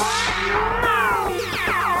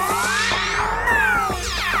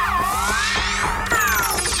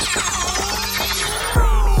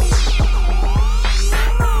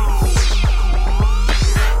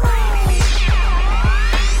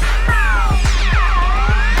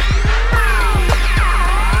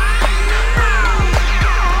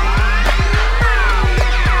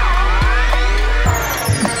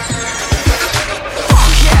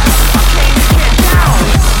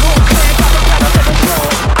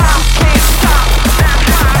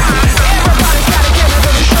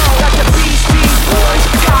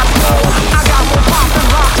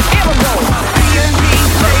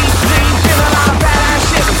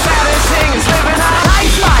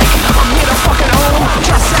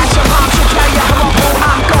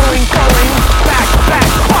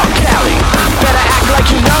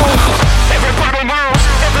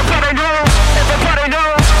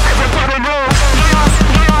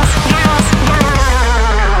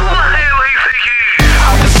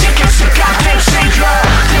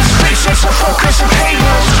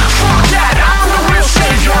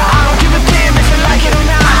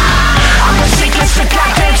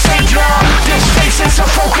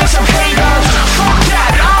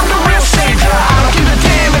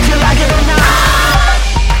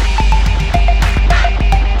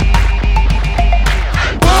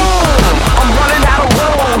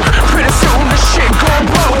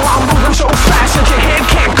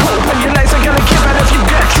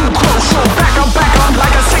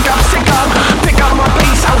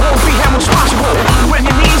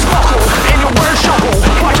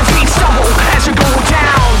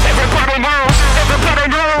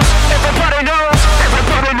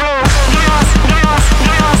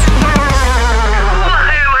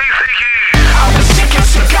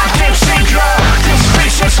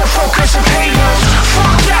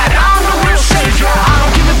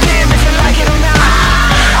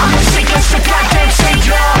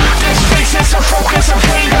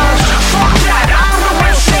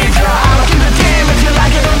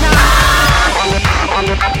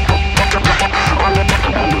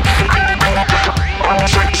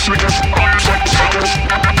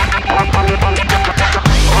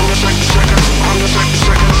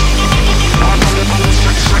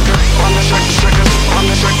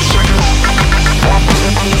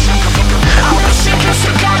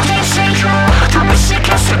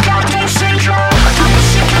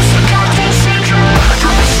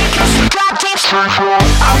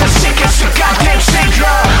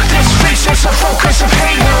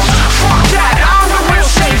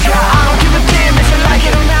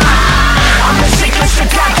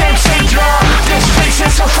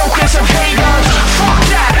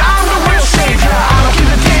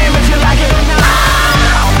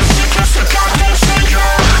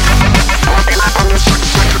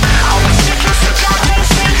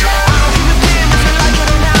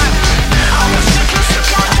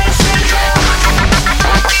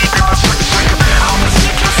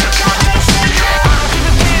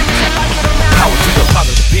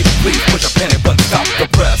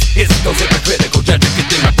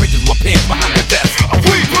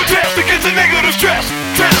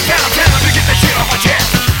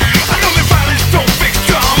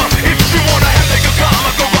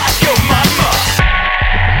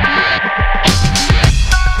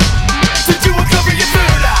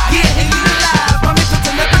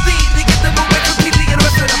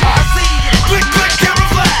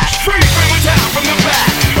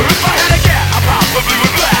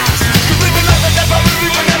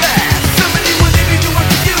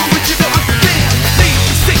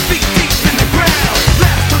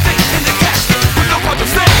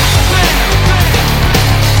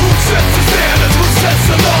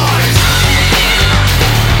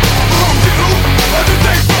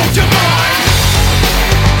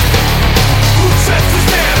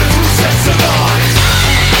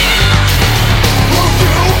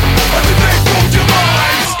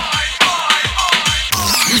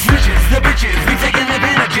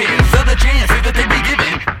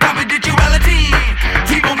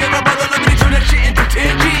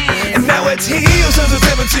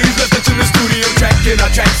 in our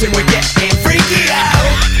trance and we're getting freaky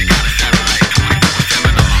out.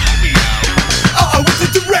 Oh, it's a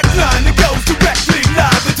direct line that goes directly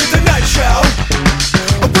live into the night show.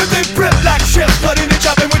 Where they prep like chefs, flooding and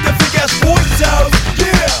chopping with the big ass voice out.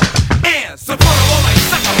 Yeah. And support all like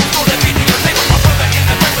sucker who's gonna be the table my brother in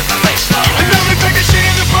the breakfast I say slow. And now they take a shit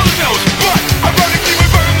in the brother knows, but ironically we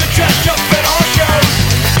burn the trash up at our shows.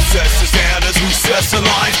 Who sets the standards, who sets the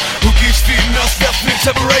lines, who keeps feeding us definite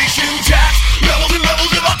separation jacks, levels and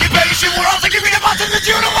levels of occupation. We're all thinking about the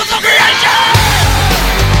universal creation.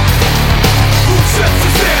 Who sets the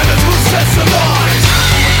standards, who sets the lines?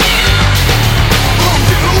 Who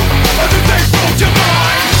do, or did they blow your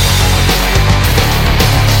mind?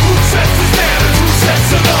 Who sets the standards, who sets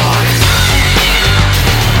the lines?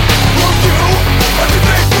 Who do, or did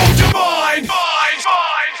they blow your mind?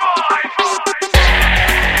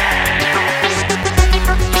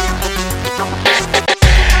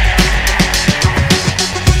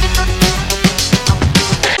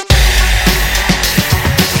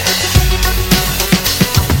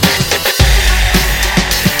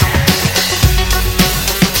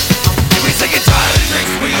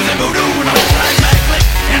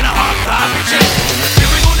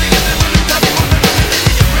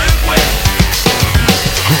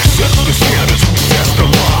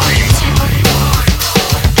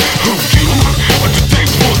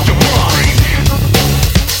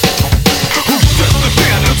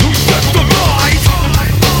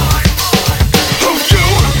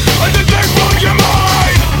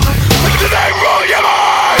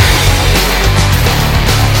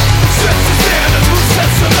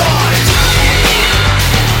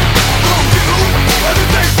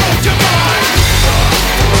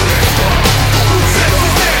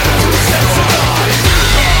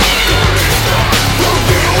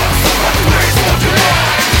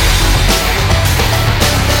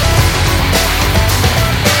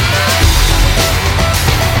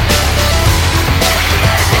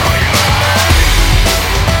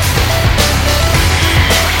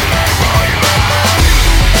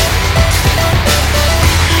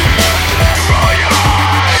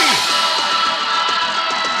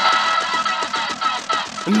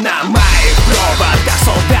 На моих проводах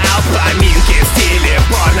солдат, поминки в стиле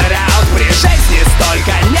порно-раут. При жизни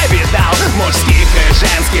столько не видал мужских и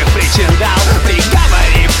женских причиндал.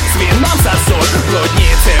 Приговорив, с вином сосуд,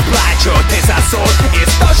 блудницы плачут и сосуд.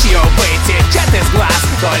 Источью вытечет из глаз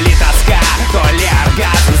то ли тоска, то ли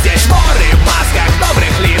оргазм. Здесь воры в масках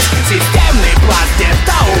добрых лиц, системный пласт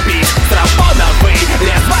где-то убийц. Страфоновый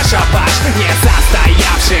лес ваш шабаш,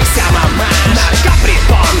 несостоявшихся мамаш.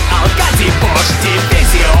 Наркопритон, алкодебош,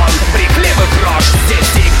 дивизион брехливых рож. Здесь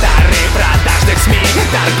дикторы продажных СМИ,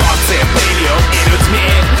 торговцы пылью и людьми.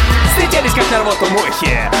 Слетелись как на рвоту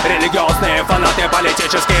мухи, религиозные фанаты,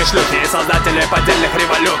 политические шлюхи, создатели поддельных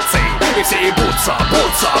революций. И все ебутся,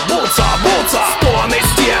 бутся, бутся, бутся. Стоны,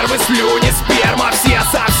 стервы, слюни, сперма, все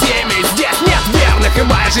со всеми. Здесь нет верных, и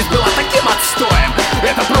моя жизнь была таким отстоем.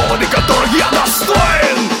 Это проводы, которых я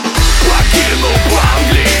достоин. Покинул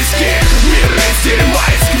по-английски миры с дерьма и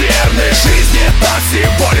скверны. Жизнь это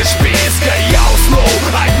всего лишь писка. Я уснул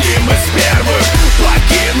одним из первых.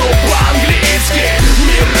 Покинул по-английски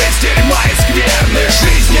миры с дерьма и скверны.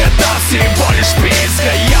 Жизнь это всего лишь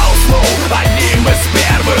писка. Я уснул одним из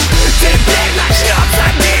первых. Теперь начнется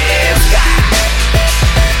писка.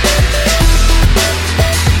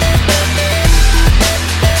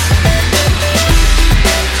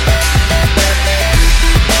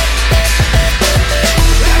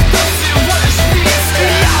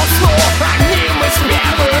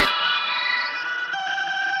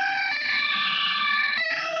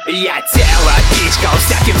 Я тело пичкал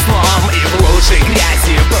всяким злом, и в луже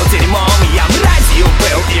грязи был дерьмом. Я мразью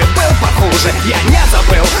был и был похуже. Я не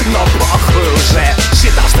забыл, но похуй уже.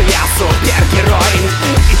 Считал, что я супергерой,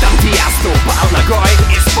 и там, где я ступал ногой,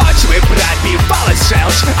 из почвы пробивалась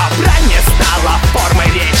желчь, а брань не стала формой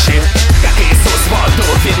речи. Как Иисус воду в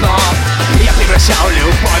вино, я превращал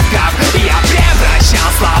любовь в гав. Я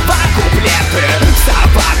превращал слова куплеты в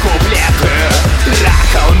слова-куплеты.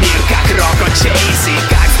 Трахал мир, как Рокко Чейзи,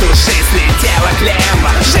 как с души слетела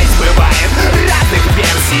клемма. Жизнь бывает разных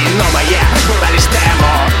версий, но моя была лишь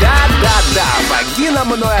демо. Да-да-да, вагина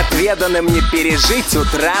мной отведанным не пережить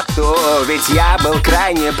утрату. Ведь я был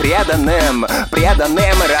крайне преданным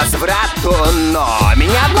разврату. Но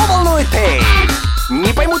меня одно волнует, эй,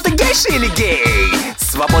 не пойму, ты гейша или гей?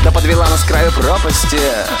 Свобода подвела нас к краю пропасти.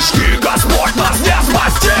 Жди, Господь нас не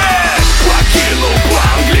спасти. Покинул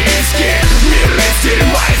по-английски миры с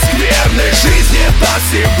дерьма и скверны. Жизнь это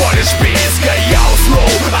всего лишь писка. Я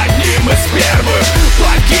уснул одним из первых.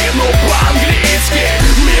 Покинул по-английски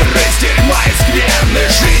миры с дерьма и скверны.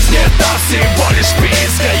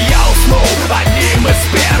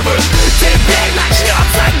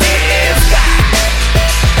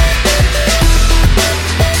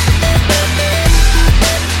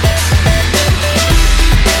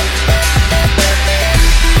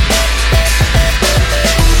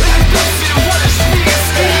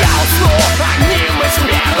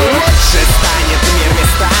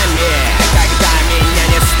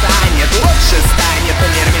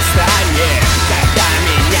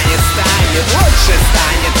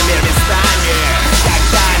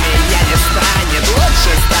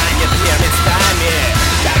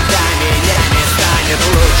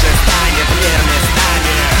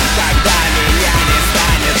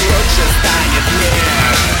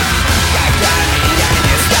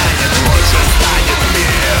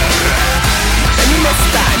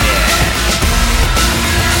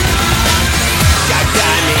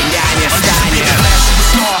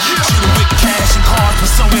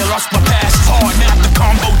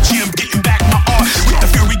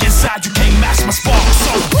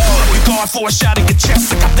 for a shot of your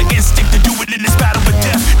chest. I got the instinct to do it in this battle of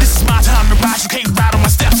death. This is my time to rise, you can't ride on my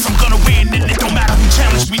steps. I'm gonna win and it don't matter who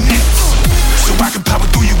challenge me next. So I can power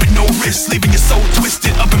through you with no risk, leaving your soul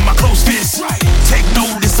twisted up in my close fist. Take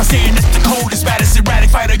notice, I'm saying it's the coldest, baddest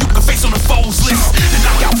erratic fighter you can face on the foes list. The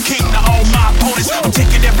knockout king to all my opponents. I'm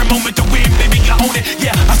taking every moment to win, baby, I own it.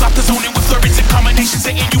 Yeah, I stop the zoning with flurries and combinations,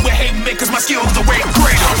 saying you a hate me, cause my skills are way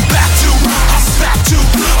great. I'm back to, I'm back to,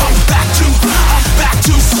 I'm back to, I'm back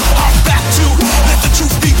to, I'm back to. Let the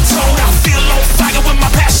truth be told, I feel on fire when my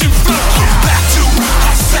passion flow. I'm back to,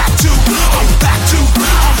 I'm back to, I'm back to,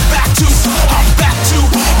 I'm back to, I'm back to.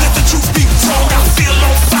 Let the truth be told, I feel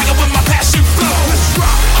on fire when my passion flow.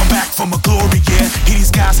 I'm back for my glory, yeah. Hear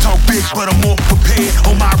these guys talk big, but I'm more prepared.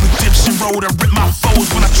 On my redemption road, I rip my foes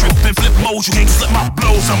when I trip and flip modes. You can't slip my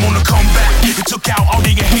blows. I'm on the comeback. It took out all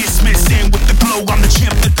the enhancements. In with the glow, I'm the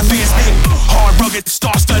champ that the fans name. Hard, rugged,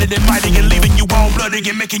 star-studded and mighty, and leaving you all bloody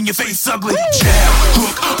and making your face ugly. Jab,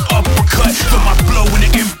 hook, uppercut. For my blow when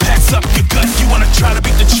it impacts up your gut. You wanna try to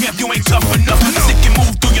beat the champ? You ain't tough enough. I stick and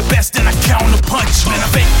move through your best, and I counter punch. Man, I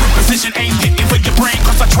fake precision, ain't hitting for your brain.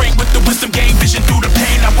 Cause I train with the wisdom, gain vision through the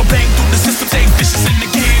pain. I will bang through the system, stay vicious in the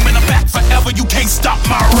game, and I'm back forever. You can't stop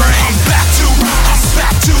my reign. I'm back to, I'm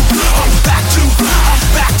back to, I'm back to, I'm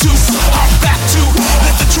back to, I'm back to.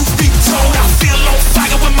 Let the truth be told, I feel on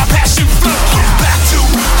fire when my passion flow. I'm back to,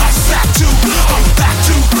 I'm back to, I'm back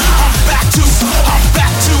to, I'm back to, I'm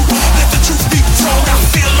back to. Let the truth be told, I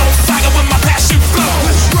feel on fire when my passion flow.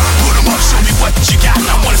 Put 'em up, show me what you got.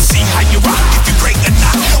 I wanna see how you rock, if you're great or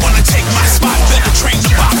not. Wanna take my spot, better train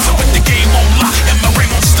the box. So with the game on lock and my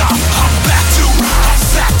ring won't stop. I'm back to, I'm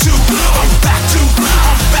back to, I'm back to,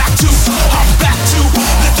 I'm back to, I'm back to.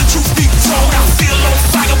 Let the truth be told, I feel on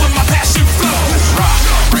fire when my passion flows. Rock,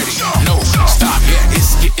 ready, no stop, yeah,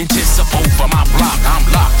 it's getting tense up over my block. I'm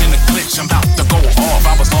locked in the clinch, I'm about to go off.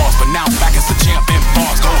 I was lost, but now back as the champ in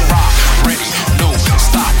bars. Go rock, ready, no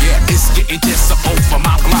stop, yeah, it's getting tense up over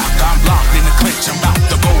my block. I'm locked in the clinch, I'm about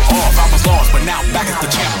to go off. I was lost, but now back as the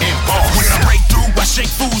champ in bars. When I break through, I shake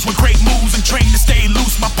fools with great moves and train to stay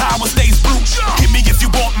loose. My power stays brute. Hit me if you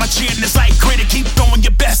want my chin, it's like credit. Keep throwing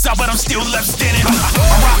your best out, but I'm still left standing.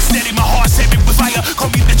 I rock steady, my heart's heavy with fire. Call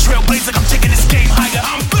me the trailblazer, I'm taking this game higher.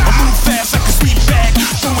 I move fast like a sweet bag,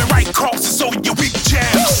 throwing right crosses over your weak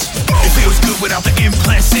jabs. It feels good without the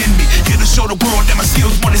implants in me. Here to show the world that my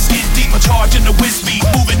skills want to skin deep. I'm charging the wind speed,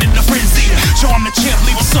 moving in the frenzy. Show I'm the champ,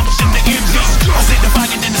 leaving something to envy. I say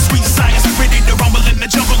defiant in the sweet science, ready to rumble in the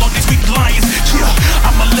jungle on these weak lions. Yeah,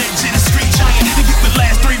 I'm a legend, a street giant. If you could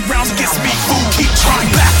last 3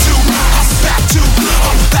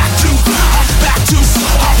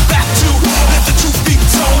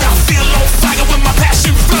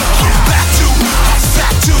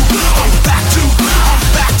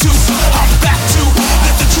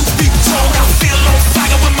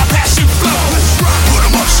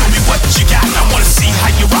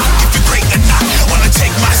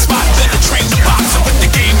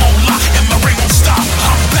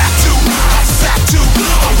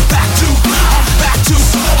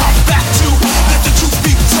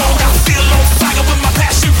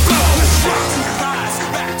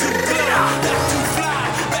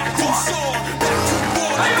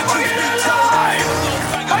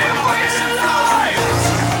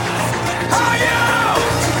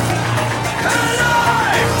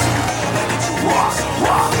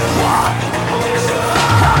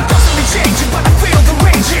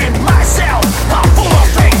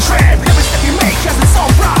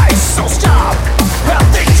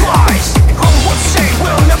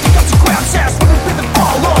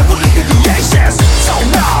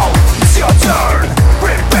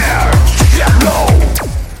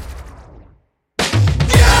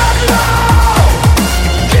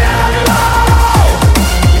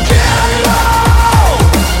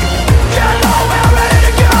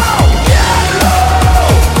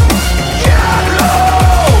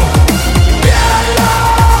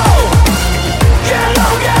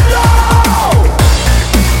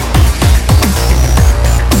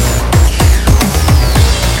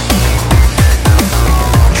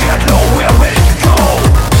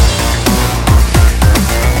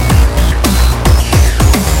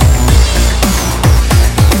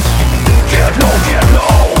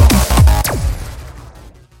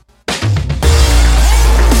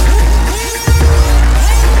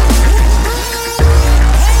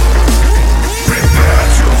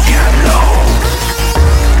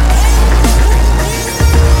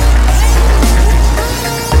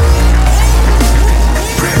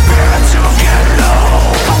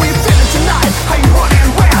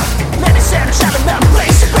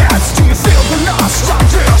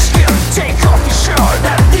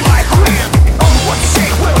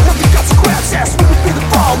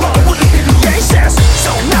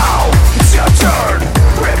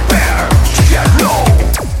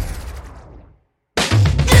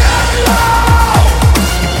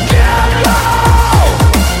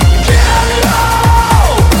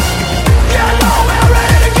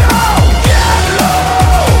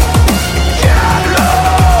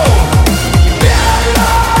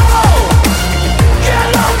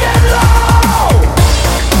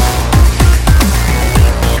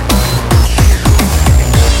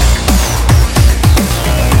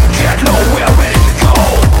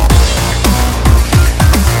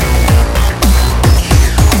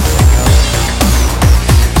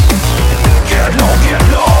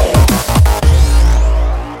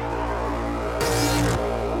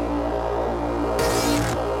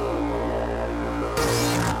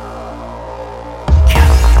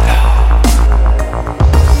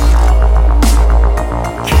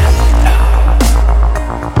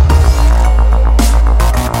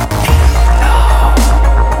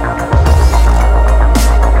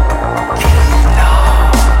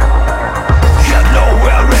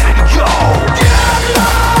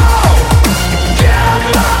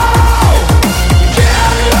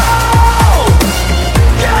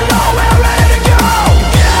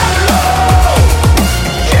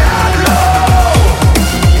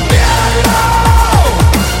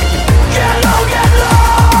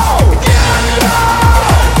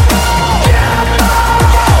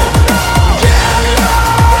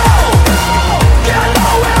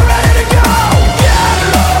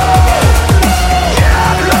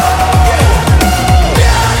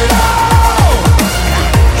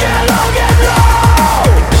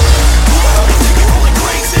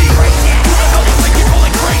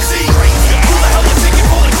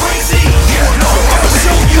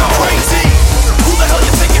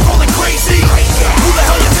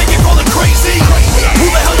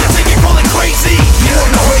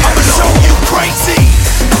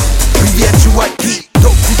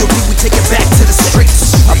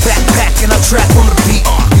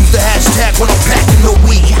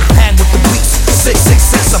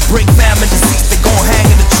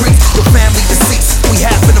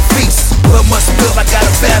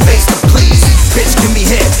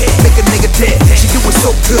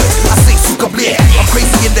 sucker bleh. I'm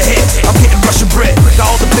crazy in the head, I'm getting Russian bread. Got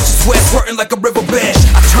all the bitches wet, squirting like a riverbed.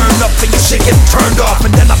 I turn up and your shit get turned off,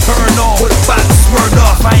 and then I turn on with a bottle smirned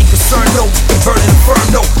off. I ain't concerned, no, converted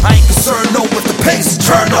inferno. I ain't concerned, no, with the pace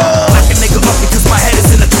turned off. Lock a nigga up because my head is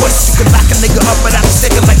in a twist. You can lock a nigga up, but I be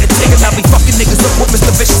sticking like a chicken. I be fucking niggas up with Mr.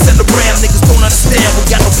 Vicious and the Ram. Niggas don't understand, we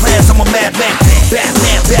got no plans, I'm a madman.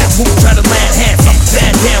 Batman, bad move, try to land hands. I'm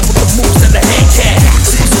bad damn with the moves and the hand can.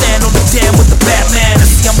 See you stand on the dam with the Batman. I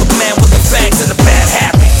see I'm the man with the fangs and the bad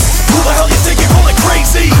habits. Who the hell you think you're calling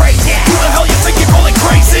crazy? Crazy. Who the hell you think you're calling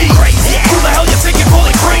crazy? Crazy. Who the hell you think you're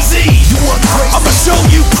calling crazy? You want crazy? I'ma show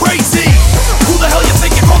you crazy. Who the hell you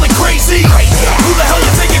think you're calling crazy? Crazy. Who the hell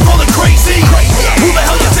you think you're calling crazy? Crazy. Who the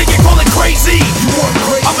hell you think you're calling crazy? You want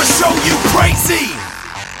crazy? I'ma show you crazy.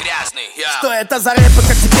 Что это за рэпы,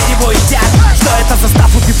 как теперь его едят? Что это за став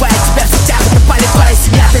убивает тебя в сетях? Это палит твоя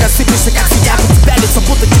семья, ты рассыпешься как синяк. У тебя лицо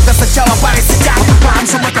будто тебя сначала пары сидят. Потому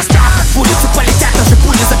что мы